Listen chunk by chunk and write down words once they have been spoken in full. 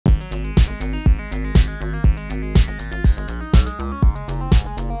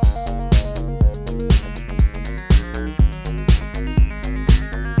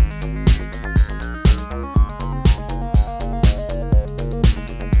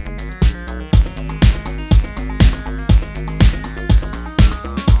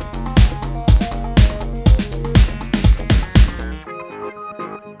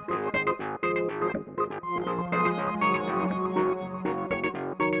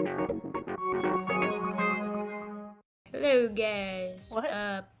Hello guys. What?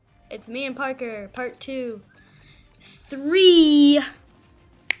 It's me and Parker, part 2. 3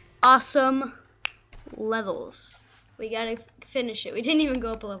 awesome levels. We gotta finish it. We didn't even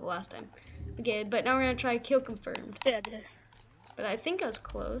go up a level last time. Okay, but now we're gonna try kill confirmed. Yeah, I did. But I think I was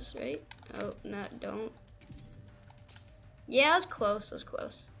close, right? Oh, no, don't. Yeah, I was close. I was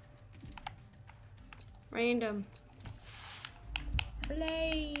close. Random. Hello.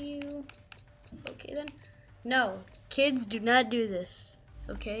 Okay then. No, kids do not do this.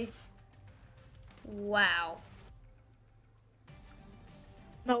 Okay. Wow.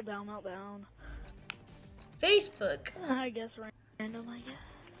 Meltdown, meltdown. Facebook. I guess random, I guess.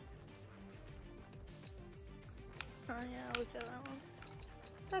 Oh yeah, look at that one.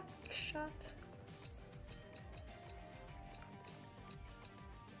 Back shot.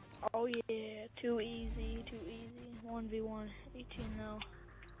 Oh yeah, too easy, too easy. 1v1, 18 0.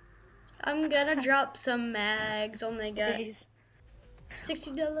 I'm gonna drop some mags. Only got Jeez.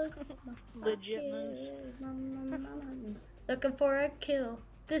 $60. Legit moves. Looking for a kill.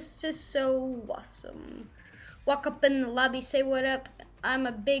 This is so awesome. Walk up in the lobby, say what up. I'm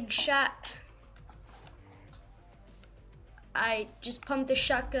a big shot. I just pumped the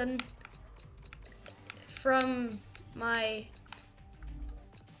shotgun from my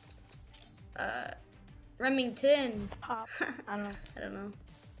Remington. Pop. I don't know. I don't know.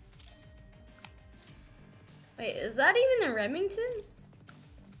 Wait, is that even a Remington?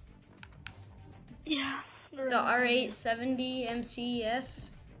 Yeah. The R870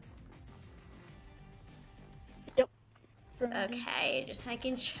 MCES? Yep. Okay, just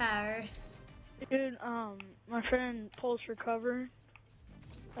making sure. Dude, my friend pulls for cover.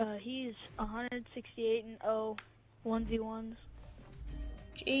 He's 168 and 0 1v1s.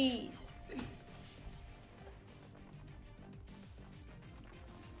 Jeez.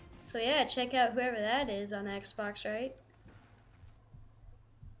 So yeah, check out whoever that is on Xbox, right?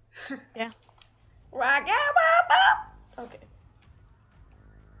 Yeah. Okay.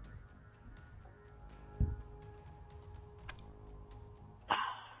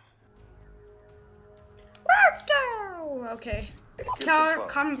 Okay. Kill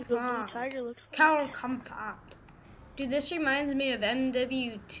confirmed. Kill confirmed. Dude, this reminds me of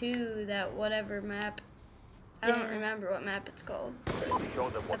MW2, that whatever map. I don't remember what map it's called.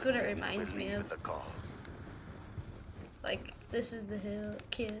 That's what it reminds me of. Like, this is the hill.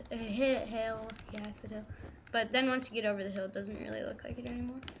 Hill. Yeah, I said hill. But then once you get over the hill, it doesn't really look like it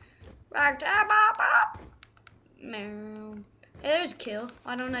anymore. Hey, there's a kill.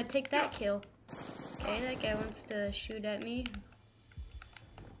 Why don't I take that kill? Okay, that guy wants to shoot at me.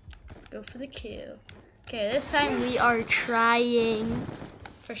 Let's go for the kill. Okay, this time we are trying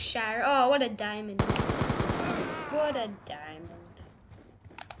for Shire. Oh, what a diamond. What a diamond.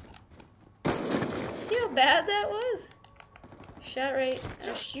 See how bad that was? Shot right, I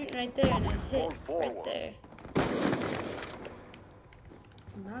was shooting right there and I hit right there.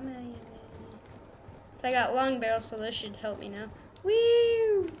 Mama. So I got long barrel, so this should help me now.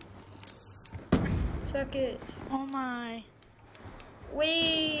 Woo! Suck it. Oh my.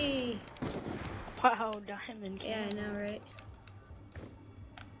 Wee! Wow, diamond camo. Yeah, I know, right?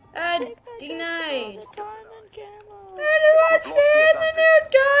 Denied! Diamond camo. How do I get the new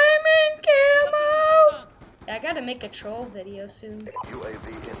diamond camo? I gotta make a troll video soon.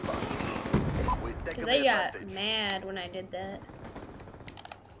 Cause they got mad when I did that.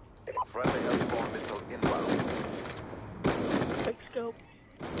 Quick scope.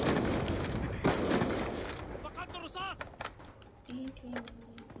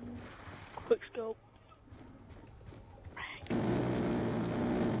 Quick scope.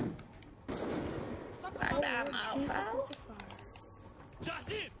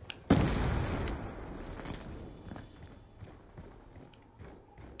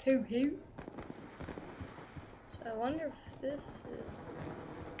 Who? So I wonder if this is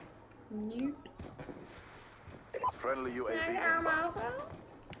nope. Friendly UAV.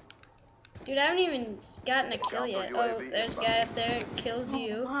 Dude, I haven't even gotten a kill yet. Oh, there's a guy up there. Kills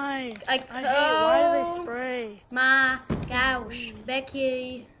you. My. I hate, why do they spray? My gosh,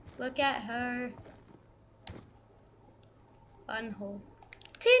 Becky, look at her. Unhole.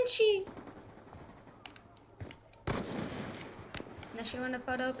 Tinchy. Unless you want a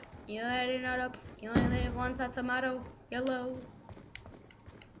photo, you already know up. You only live once. That's a motto. Yellow.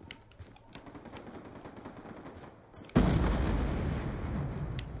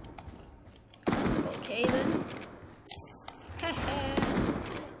 Okay then.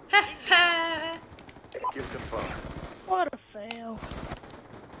 What a fail.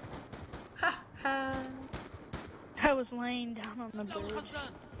 I was laying down on the bridge.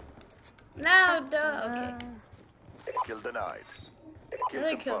 No, duh. Okay. Kill denied. Kill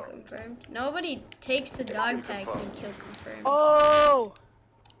Another kill confirmed. confirmed. Nobody takes the dog tags and kill confirmed. Oh!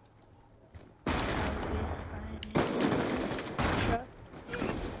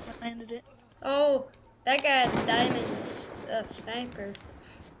 Landed it. Oh, that guy had a diamond sniper.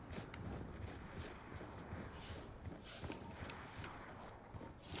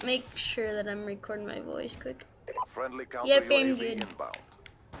 Make sure that I'm recording my voice quick. Friendly counter Yep, I'm UAV good. inbound.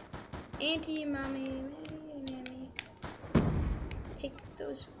 Auntie, mommy, mammy. Take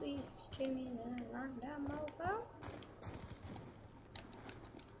those fleece, Jamie, then run down mofo.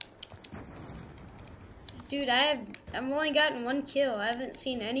 Dude, I've only gotten 1 kill. I haven't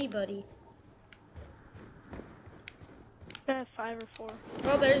seen anybody. I have 5 or 4.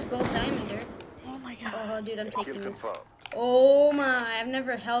 Oh, there's gold diamond there. Oh my god. Oh, dude, I'm Kill taking this. confirmed. Oh my, I've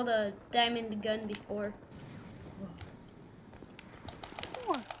never held a diamond gun before.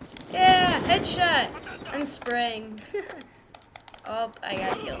 Yeah, headshot. I'm spraying. Oh, I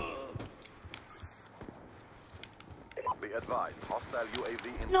got killed. Be advised, hostile UAV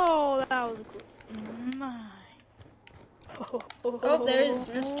in. No, that was my. Oh, there's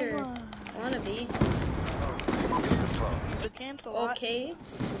Mr. Wannabe. The cancel lot. Okay.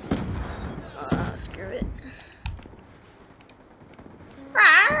 Screw it.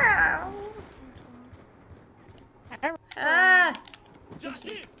 Ah!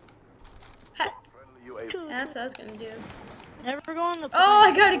 Friendly UAV. That's what I was gonna do. Never go on the. Oh,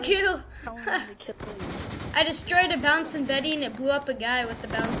 I got a kill! I wanted to kill you. I destroyed a bouncing Betty and it blew up a guy with the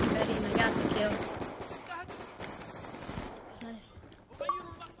bouncing Betty and I got the kill. Nice.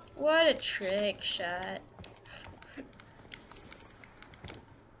 What a trick shot.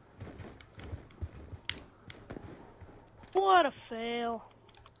 What a fail.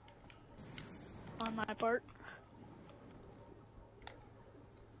 On my part.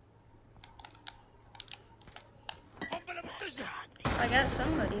 I got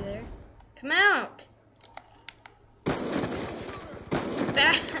somebody there. Come out!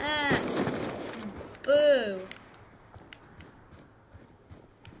 Bah! Boo!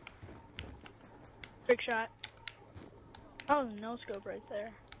 Big shot. Oh, no scope right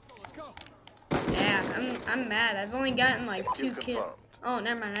there. Yeah, I'm mad. I've only gotten like 2 Kill kills. confirmed. Oh,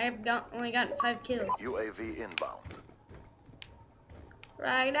 never mind. I've only gotten 5 kills. UAV inbound.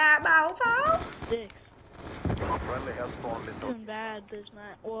 Right now, mofo. 6. Friendly Hellspawn missile. Doing bad this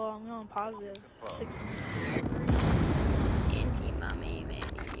match. Well, I'm going positive. 6. Anti-mommy, manny.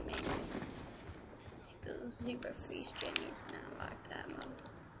 Take those zebra fleece jammies and I like that mode.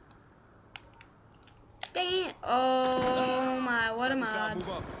 Damn! Oh my, what a mod.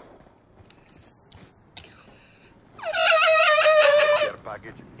 Care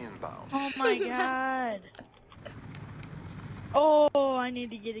package inbound. Oh my god. Oh, I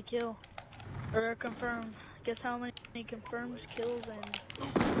need to get a kill. Or a confirm. Guess how many confirms, kills, and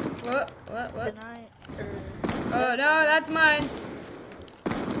What? deny. Oh no, that's mine.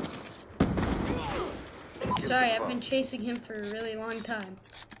 Sorry, I've been chasing him for a really long time.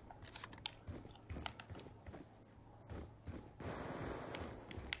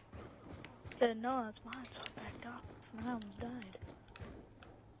 Said no, that's mine, so I backed up. And I almost died.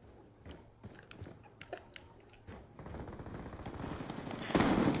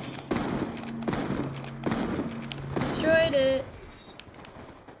 Destroyed it.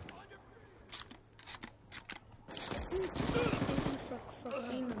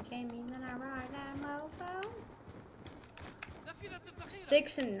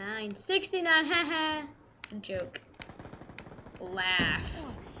 Six and 9. 69, haha. It's a joke. Laugh.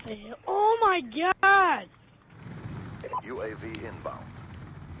 Oh my god! UAV inbound.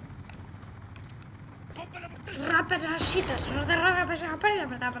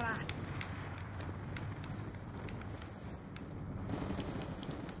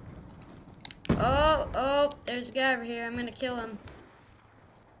 Oh, there's a guy over here. I'm gonna kill him.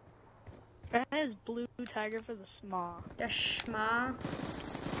 That is blue tiger for the smaw. The schma.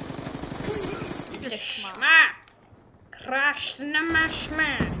 The schma. schma. Crashed in the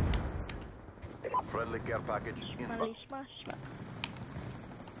mashma. Friendly care package inbound.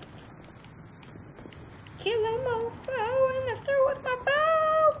 Kill a mofo in the throat with my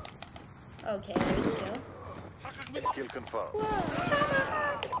bow. Okay, there's a kill. Kill confirmed.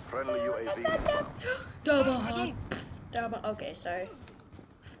 Whoa. Friendly UAV inbound. Double hug. Double. Okay, sorry.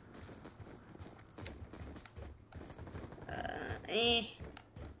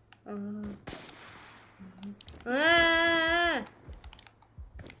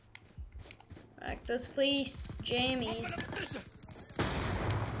 Like those fleece jammies.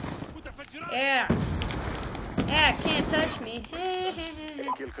 Yeah. Yeah, can't touch me.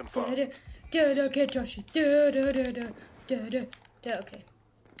 Kill Kill confirmed. Okay, Josh. Okay.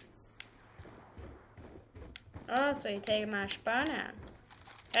 Oh, so you take my spot now.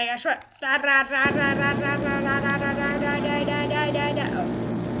 Hey, guess what?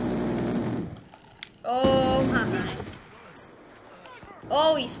 Oh my.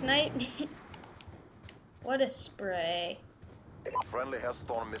 Oh, he sniped me. What a spray. Friendly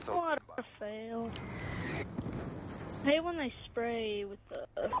Hellstorm missile. What a fail. I hate when they spray with the...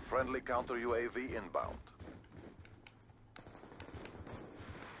 Friendly counter UAV inbound.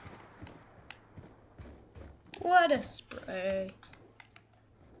 What a spray.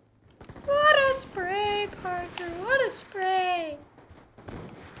 What a spray, Parker. What a spray.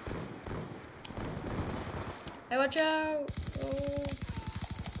 Hey, watch out. Oh.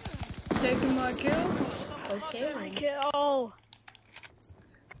 Taking my kill. Okay. My kill.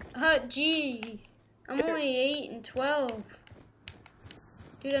 Jeez. I'm only 8 and 12.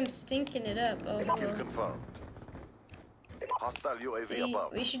 Dude, I'm stinking it up. Oh, Kill hello. confirmed. Hostile UAV See,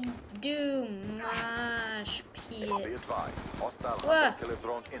 above. we should do mosh Be pit. advised. Hostile What? hunter killer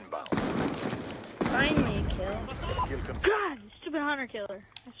drone inbound. Finally a kill. Kill confirmed. God, stupid hunter killer.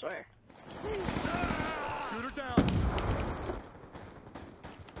 I swear. Shoot her down.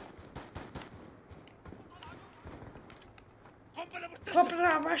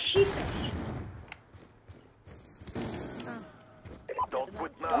 Don't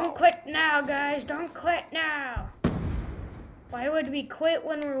quit now. Don't quit now, guys. Don't quit now. Why would we quit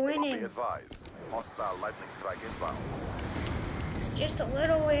when we're Be winning? advised. Hostile lightning strike inbound. It's just a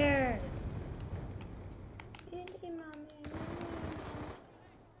little weird.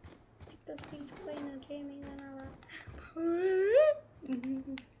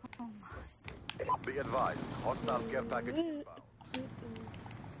 Be advised. Hostile care package inbound.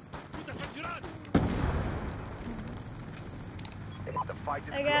 The fight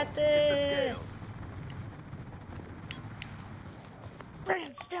is I got close. Keep the scales. this.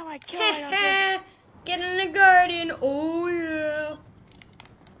 Bram, still my kill. I don't think. Getting the Guardian. Oh yeah.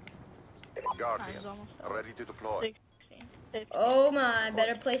 Guardian, Time's almost up. ready to deploy. 16, 15. Oh my,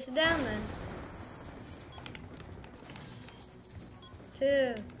 better place it down then.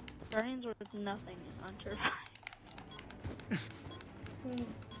 2. Guardians were nothing on Turbine.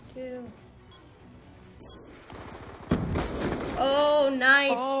 2. Oh,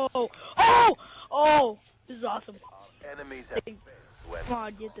 nice. Oh! Oh! Oh! This is awesome. Enemies have Come failed.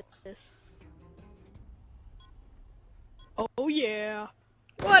 on, get this. Oh yeah.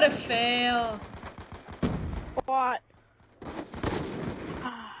 What a fail. What?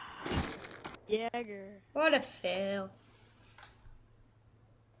 Jäger. What a fail.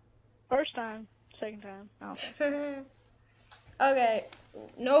 First time, second time. Oh. Okay,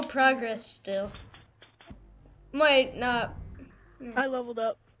 no progress still. Wait, no. I leveled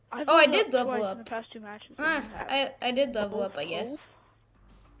up. Oh, I did level twice up. in the past 2 matches. I did level up, I guess.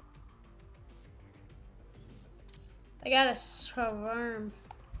 I got a swarm.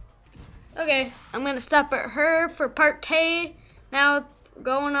 Okay, I'm gonna stop at her for part 2. Now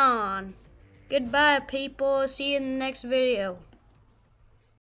going on. Goodbye, people. See you in the next video.